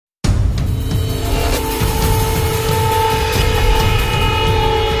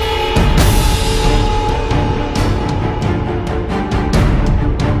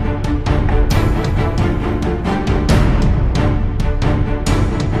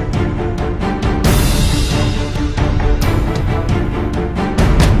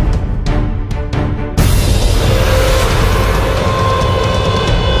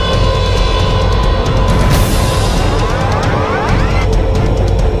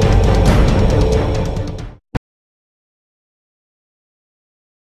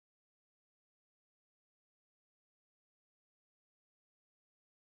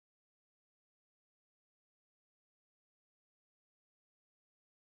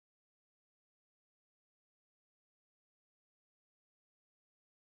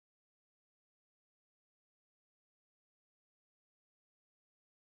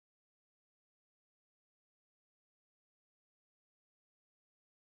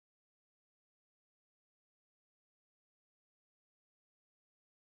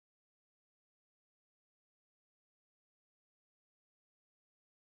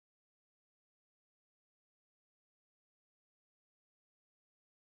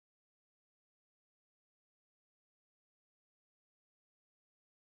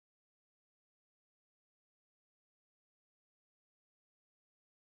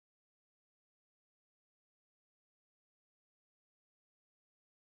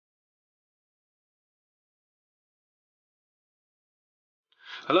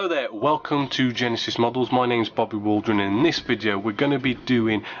Hello there, welcome to Genesis Models. My name's Bobby Waldron, and in this video we're going to be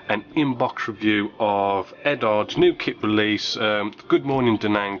doing an inbox review of Eduard's new kit release, Good Morning Da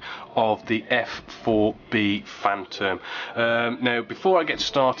Nang, of the F-4B Phantom. Now before I get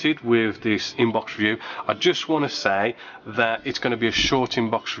started with this inbox review, I just want to say that it's going to be a short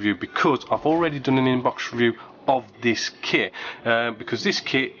inbox review because I've already done an inbox review of this kit, because this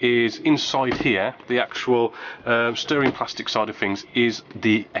kit is inside here. The actual steering plastic side of things is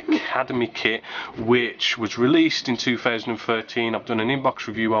the Academy kit, which was released in 2013. I've done an inbox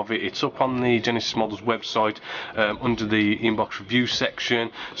review of it. It's up on the Genesis Models website under the inbox review section,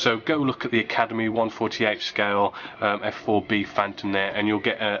 so go look at the Academy 1/48 scale F-4B Phantom there, and you'll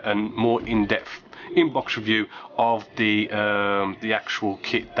get a more in-depth inbox review of the actual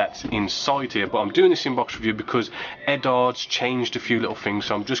kit that's inside here. But I'm doing this inbox review because Eduard's changed a few little things,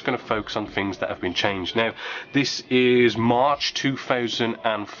 so I'm just going to focus on things that have been changed. Now this is March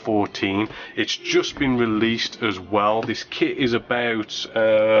 2014. It's just been released as well. This kit is about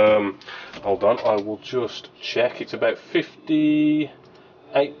hold on, I will just check. It's about £58,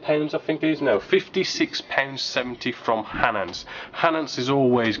 I think it is. No, £56.70 from Hanans. Hanans is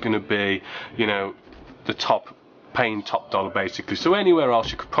always going to be, you know, the paying top dollar basically, so anywhere else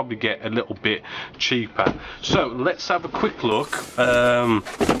you could probably get a little bit cheaper. So let's have a quick look,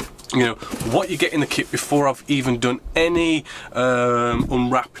 you know, what you get in the kit before I've even done any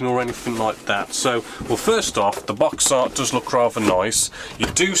unwrapping or anything like that. So, well, first off, the box art does look rather nice. You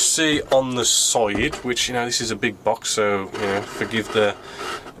do see on the side, which, you know, this is a big box, so, you know, forgive the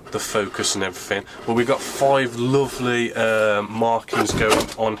focus and everything, but we've got 5 lovely markings going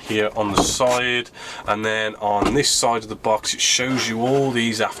on here on the side, and then on this side of the box it shows you all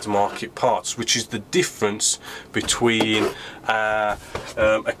these aftermarket parts, which is the difference between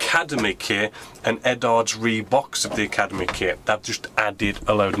Academy kit and Eduard's rebox of the Academy kit. They've just added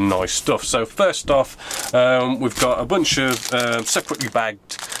a load of nice stuff. So first off, we've got a bunch of separately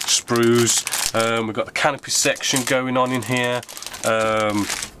bagged sprues. We've got the canopy section going on in here.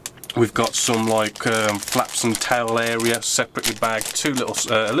 We've got some like flaps and tail area separately bagged, a little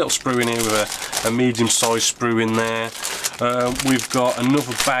sprue in here with a medium-sized sprue in there. We've got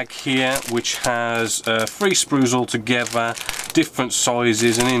another bag here which has 3 sprues all together, different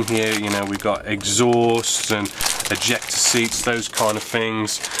sizes, and in here, you know, we've got exhausts and ejector seats, those kind of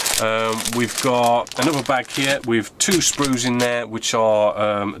things. We've got another bag here with 2 sprues in there which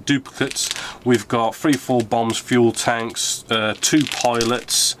are duplicates. We've got 3 full bombs, fuel tanks, 2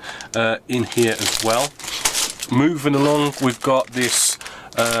 pilots in here as well. Moving along, we've got this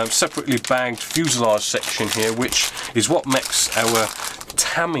separately bagged fuselage section here, which is what makes our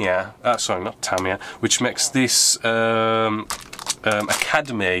Tamiya, which makes this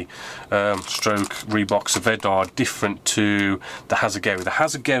Academy stroke rebox of Eduard different to the Hasegawa. The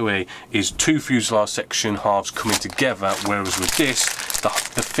Hasegawa is 2 fuselage section halves coming together, whereas with this,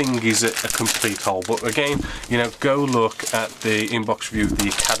 the thing is a complete whole. But again, you know, go look at the inbox review of the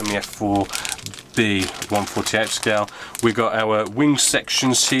Academy F-4B 1/48 scale. We've got our wing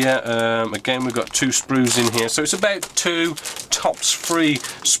sections here. Again, we've got 2 sprues in here, so it's about 2, tops 3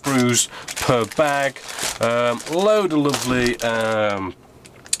 sprues per bag. Load of lovely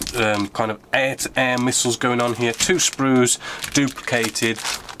kind of air-to-air missiles going on here. 2 sprues duplicated.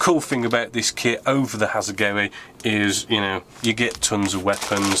 Cool thing about this kit over the Hasegawa is, you know, you get tons of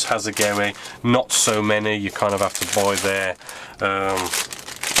weapons. Hasegawa, not so many. You kind of have to buy their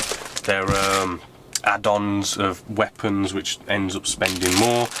add-ons of weapons, which ends up spending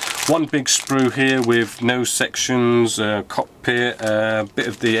more. 1 big sprue here with nose sections, cockpit, bit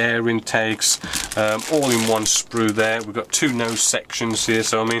of the air intakes, all in 1 sprue there. We've got 2 nose sections here,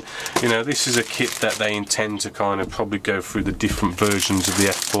 so I mean, you know, this is a kit that they intend to kind of probably go through the different versions of the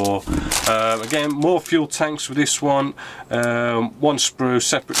F4. Again, more fuel tanks with this one. 1 sprue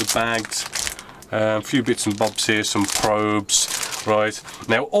separately bagged. A few bits and bobs here, some probes. Right,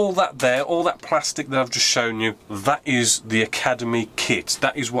 now all that there, all that plastic that I've just shown you, that is the Academy kit.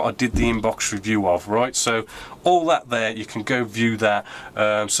 That is what I did the inbox review of, right? So all that there, you can go view that.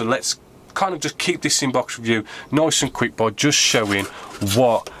 So let's kind of just keep this inbox review nice and quick by just showing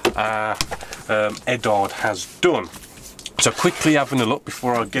what Eduard has done. So quickly having a look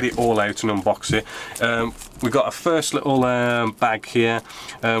before I get it all out and unbox it. We've got a first little bag here.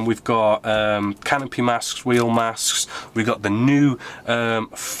 We've got canopy masks, wheel masks. We've got the new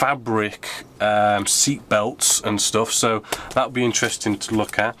fabric seat belts and stuff, so that'll be interesting to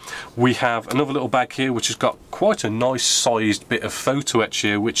look at. We have another little bag here which has got quite a nice sized bit of photo etch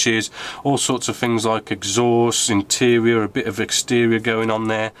here, which is all sorts of things like exhaust, interior, a bit of exterior going on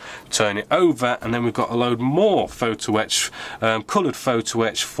there. Turn it over, and then we've got a load more photo etch coloured photo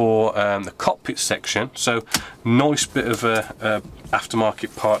etch for the cockpit section, so nice bit of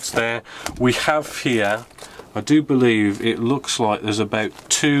aftermarket parts there. We have here, I do believe it looks like there's about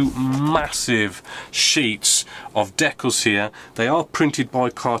 2 massive sheets of decals here. They are printed by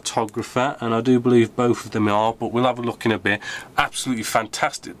cartographer, and I do believe both of them are, but we'll have a look in a bit. Absolutely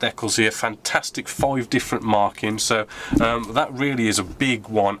fantastic decals here, fantastic 5 different markings, so that really is a big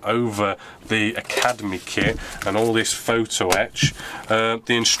one over the Academy kit and all this photo etch. The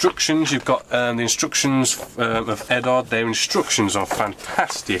instructions, you've got the instructions of Eduard. Their instructions are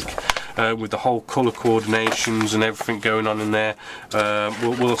fantastic, with the whole colour coordinations and everything going on in there.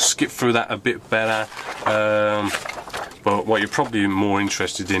 We'll skip through that a bit better, but what you're probably more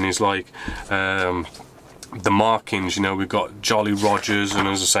interested in is like the markings. You know, we've got Jolly Rogers, and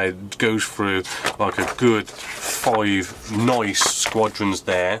as I say, it goes through like a good 5 nice squadrons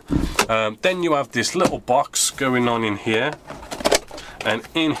there. Then you have this little box going on in here, and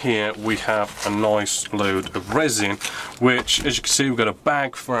in here we have a nice load of resin, which, as you can see, we've got a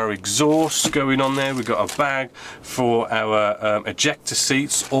bag for our exhaust going on there, we've got a bag for our ejector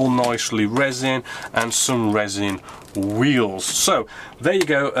seats, all nicely resin, and some resin wheels. So there you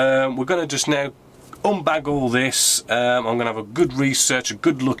go. We're going to just now unbag all this. I'm going to have a good research, a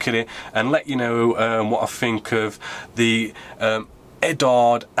good look at it, and let you know what I think of the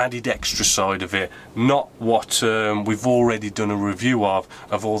Eduard added extra side of it, not what we've already done a review of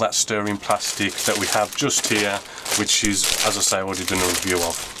all that stirring plastic that we have just here, which is, as I say, already done a review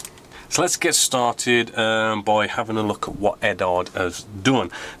of. So let's get started by having a look at what Eduard has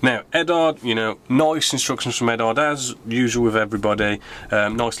done. Now, Eduard, you know, nice instructions from Eduard, as usual with everybody.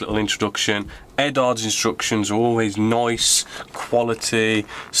 Nice little introduction. Eduard's instructions are always nice, quality,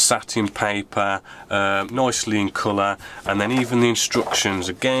 satin paper, nicely in colour, and then even the instructions,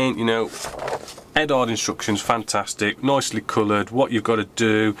 again, you know, Eduard instructions, fantastic, nicely coloured, what you've got to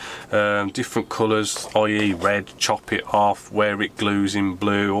do, different colours, i.e. red, chop it off, where it glues in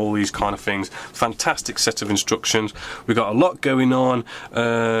blue, all these kind of things. Fantastic set of instructions. We've got a lot going on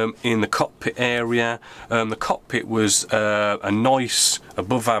in the cockpit area. The cockpit was a nice,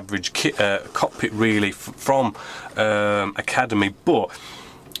 above average cockpit really from Academy, but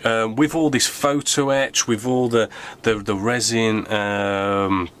with all this photo etch, with all the resin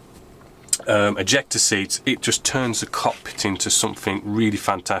ejector seats, it just turns the cockpit into something really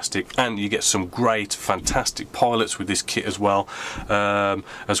fantastic, and you get some great, fantastic pilots with this kit as well as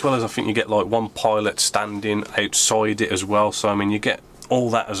I think you get like one pilot standing outside it as well, so I mean you get all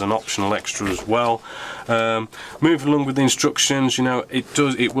that as an optional extra as well. Moving along with the instructions, you know,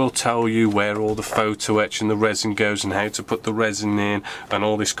 it will tell you where all the photo etch and the resin goes and how to put the resin in and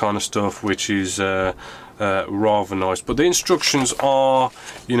all this kind of stuff, which is rather nice. But the instructions are,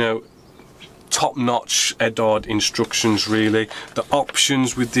 you know, top-notch Eduard instructions really. The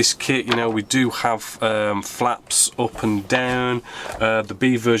options with this kit, you know, we do have flaps up and down. The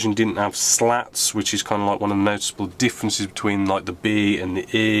B version didn't have slats, which is kind of like one of the noticeable differences between like the B and the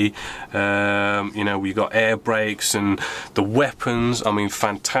E. You know, we got air brakes, and the weapons, I mean,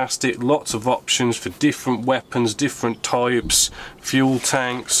 fantastic. Lots of options for different weapons, different types, fuel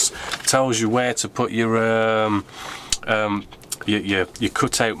tanks, tells you where to put your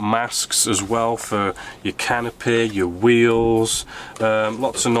cut-out masks as well for your canopy, your wheels.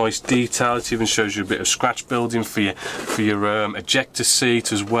 Lots of nice detail. It even shows you a bit of scratch building for your ejector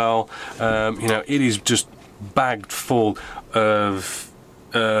seat as well. You know, it is just bagged full of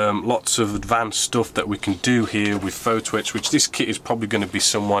lots of advanced stuff that we can do here with photo etch, which this kit is probably going to be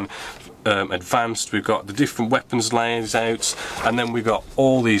someone advanced. We've got the different weapons layouts, and then we've got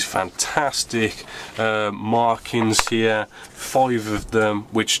all these fantastic markings here, 5 of them,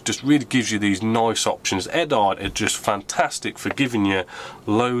 which just really gives you these nice options. Eduard are just fantastic for giving you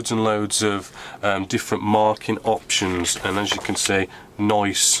loads and loads of different marking options, and as you can see,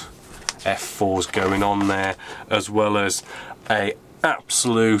 nice F4s going on there, as well as a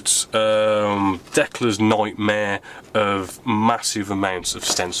absolute Decker's nightmare of massive amounts of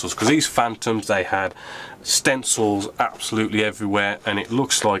stencils, because these Phantoms, they had stencils absolutely everywhere, and it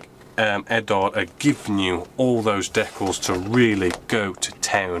looks like Eduard are giving you all those decals to really go to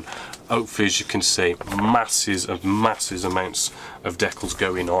town. Hopefully, as you can see, massive amounts of decals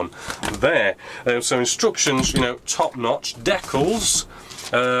going on there. So instructions, you know, top notch decals.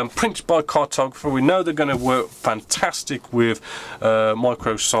 Printed by cartographer. We know they're going to work fantastic with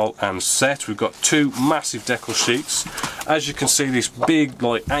micro salt and set. We've got 2 massive decal sheets. as you can see, this big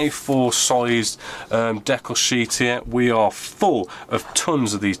like A4 sized decal sheet here, we are full of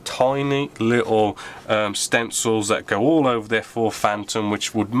tons of these tiny little stencils that go all over the F4 Phantom,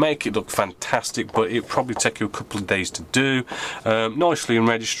 which would make it look fantastic, but it probably take you a couple of days to do. Nicely in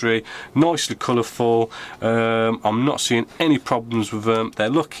registry, nicely colourful. I'm not seeing any problems with them. They're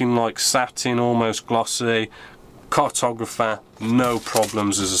looking like satin, almost glossy. Cartographer, no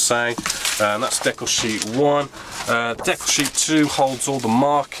problems, as I say. That's decal sheet 1. Decal sheet 2 holds all the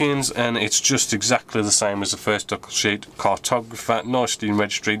markings, and it's just exactly the same as the first decal sheet. Cartographer, nicely in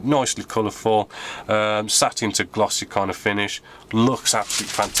registry, nicely colourful, satin to glossy kind of finish. Looks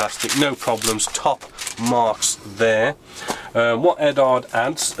absolutely fantastic, no problems, top marks there. What Eduard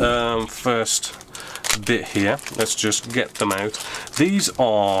adds, first bit here, let's just get them out. These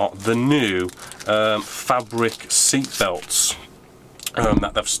are the new fabric seat belts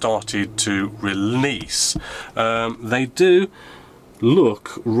that they've started to release. They do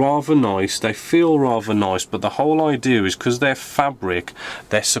look rather nice, they feel rather nice, but the whole idea is because they're fabric,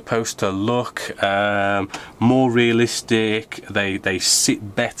 they're supposed to look more realistic. They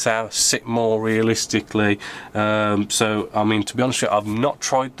sit better, sit more realistically. So I mean, to be honest with you, I've not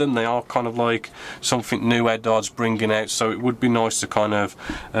tried them. They are kind of like something new Eduard's bringing out, so it would be nice to kind of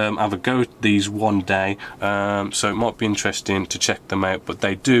have a go at these one day. So it might be interesting to check them out, but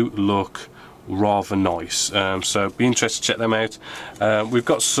they do look rather nice, so be interested to check them out. We've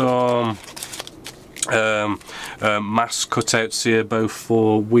got some mask cutouts here, both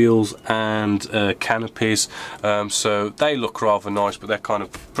for wheels and canopies, so they look rather nice, but they're kind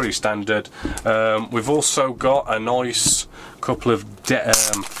of pretty standard. We've also got a nice couple of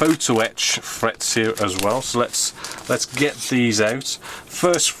photo etch frets here as well, so let's get these out.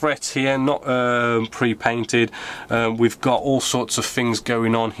 First fret here, not pre-painted. We've got all sorts of things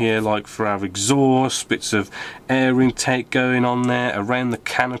going on here, like for our exhaust, bits of air intake going on there, around the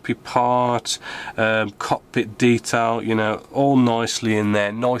canopy part, cockpit detail, you know, all nicely in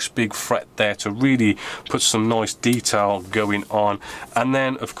there. Nice big fret there to really put some nice detail going on. And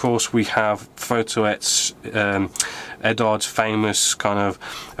then of course we have photo etch, Eduard's famous kind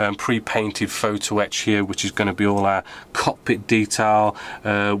of pre-painted photo etch here, which is going to be all our cockpit detail.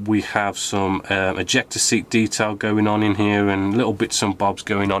 We have some ejector seat detail going on in here, and little bits and bobs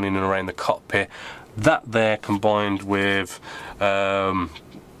going on in and around the cockpit. That there, combined with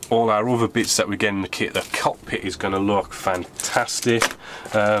all our other bits that we get in the kit, the cockpit is going to look fantastic.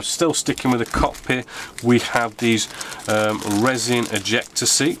 Still sticking with the cockpit, we have these resin ejector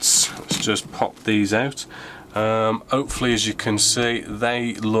seats. Let's just pop these out. Hopefully, as you can see,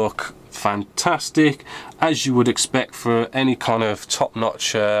 they look fantastic, as you would expect for any kind of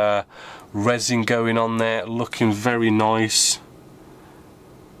top-notch resin going on there. Looking very nice,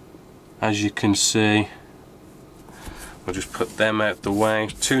 as you can see. I'll just put them out the way.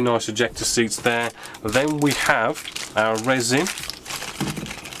 Two nice ejector seats there. Then we have our resin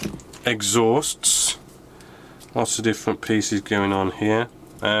exhausts. Lots of different pieces going on here.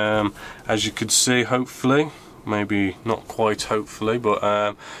 As you can see, hopefully, maybe not quite hopefully, but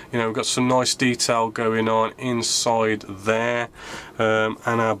you know, we've got some nice detail going on inside there, and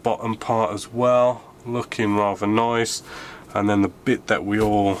our bottom part as well, looking rather nice. And then the bit that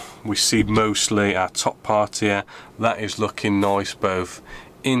we see mostly, our top part here, that is looking nice both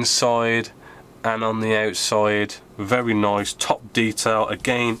inside and on the outside. Very nice top detail,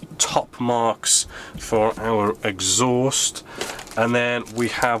 again top marks for our exhaust. And then we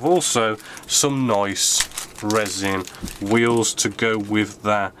have also some nice resin wheels to go with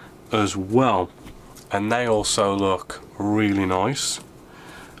that as well, and they also look really nice.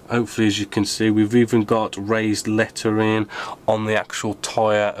 Hopefully, as you can see, we've even got raised lettering on the actual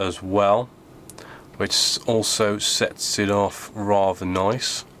tyre as well, which also sets it off rather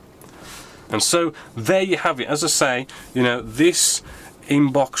nice. And so there you have it. As I say, you know, this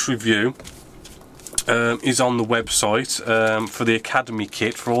inbox review is on the website for the Academy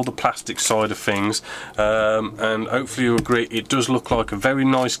kit, for all the plastic side of things, and hopefully you agree it does look like a very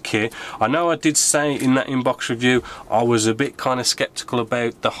nice kit. I know I did say in that inbox review I was a bit kind of skeptical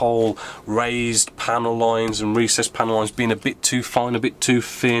about the whole raised panel lines and recessed panel lines being a bit too fine, a bit too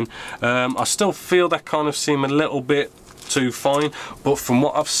thin. I still feel that kind of seem a little bit too fine, but from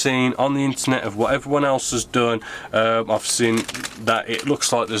what I've seen on the internet of what everyone else has done, I've seen that it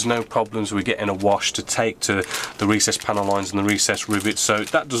looks like there's no problems with getting a wash to take to the recess panel lines and the recess rivets, so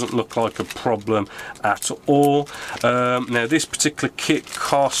that doesn't look like a problem at all. Now this particular kit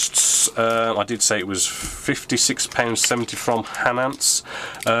costs, I did say it was £56.70 from Hanance,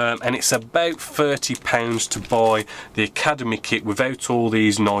 and it's about £30 to buy the Academy kit without all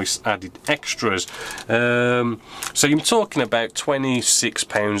these nice added extras. So you're talking about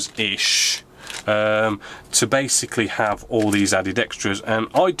 £26-ish to basically have all these added extras, and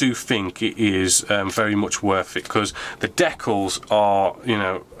I do think it is very much worth it, because the decals are, you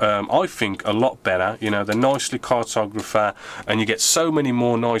know, I think a lot better. You know, they're nicely cartographer, and you get so many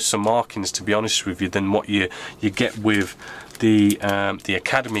more nicer markings, to be honest with you, than what you get with the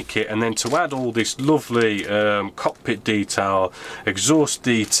Academy kit. And then to add all this lovely cockpit detail, exhaust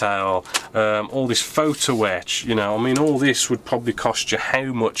detail, all this photo etch, you know, I mean, all this would probably cost you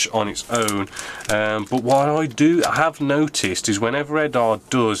how much on its own? But what I have noticed is whenever Eduard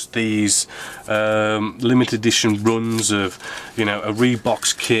does these limited edition runs of, you know, a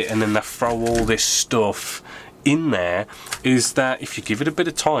Reeboks kit, and then they throw all this stuff in there, is that if you give it a bit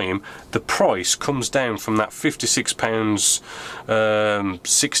of time, the price comes down from that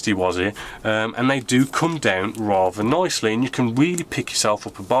 £56.60 was it, and they do come down rather nicely, and you can really pick yourself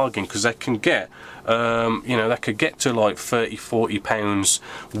up a bargain, because they can get you know, that could get to like £30–40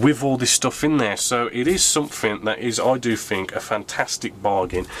 with all this stuff in there. So it is something that is, I do think, a fantastic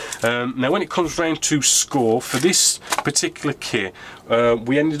bargain. Now when it comes round to score for this particular kit,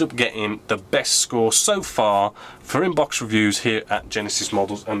 we ended up getting the best score so far for inbox reviews here at Genesis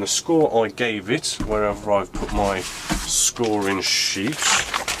Models, and the score I gave it, wherever I've put my scoring sheet,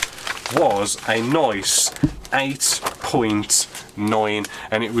 was a nice 8.9,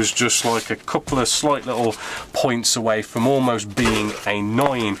 and it was just like a couple of slight little points away from almost being a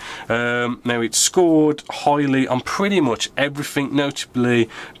 9. Now it scored highly on pretty much everything, notably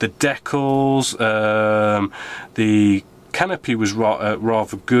the decals, the canopy was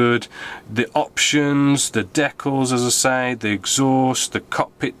rather good, the options, the decals, as I say, the exhaust, the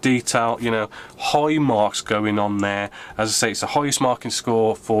cockpit detail, you know, high marks going on there. As I say, it's the highest marking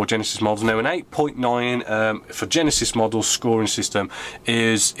score for Genesis Models. Now an 8.9 for Genesis Models scoring system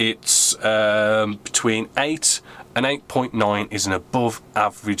is, it's between 8 and 8.9 is an above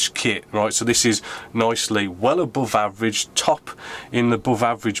average kit, right? So this is nicely well above average, top in the above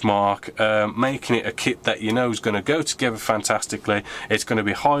average mark, making it a kit that you know is going to go together fantastically. It's going to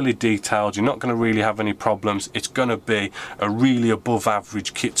be highly detailed, you're not going to really have any problems, it's going to be a really above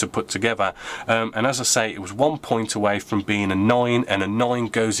average kit to put together. And as I say, it was 1 point away from being a 9, and a 9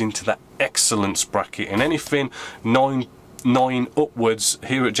 goes into that excellence bracket, and anything 9 upwards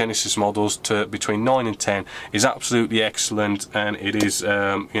here at Genesis Models to between 9 and 10 is absolutely excellent, and it is you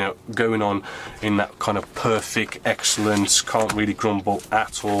know, going on in that kind of perfect excellence, can't really grumble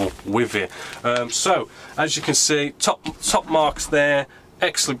at all with it. So as you can see, top marks there,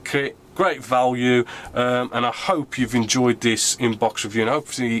 excellent kit, great value, and I hope you've enjoyed this inbox review, and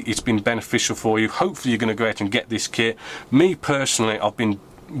hopefully it's been beneficial for you. Hopefully you're going to go out and get this kit. Me personally, I've been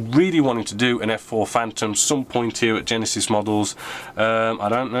really wanting to do an F4 Phantom some point here at Genesis Models. I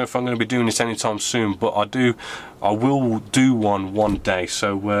don't know if I'm going to be doing this anytime soon, but I will do one day.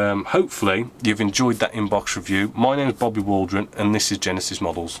 So hopefully you've enjoyed that inbox review. My name is Bobby Waldron, and this is Genesis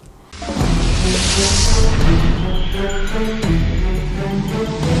Models.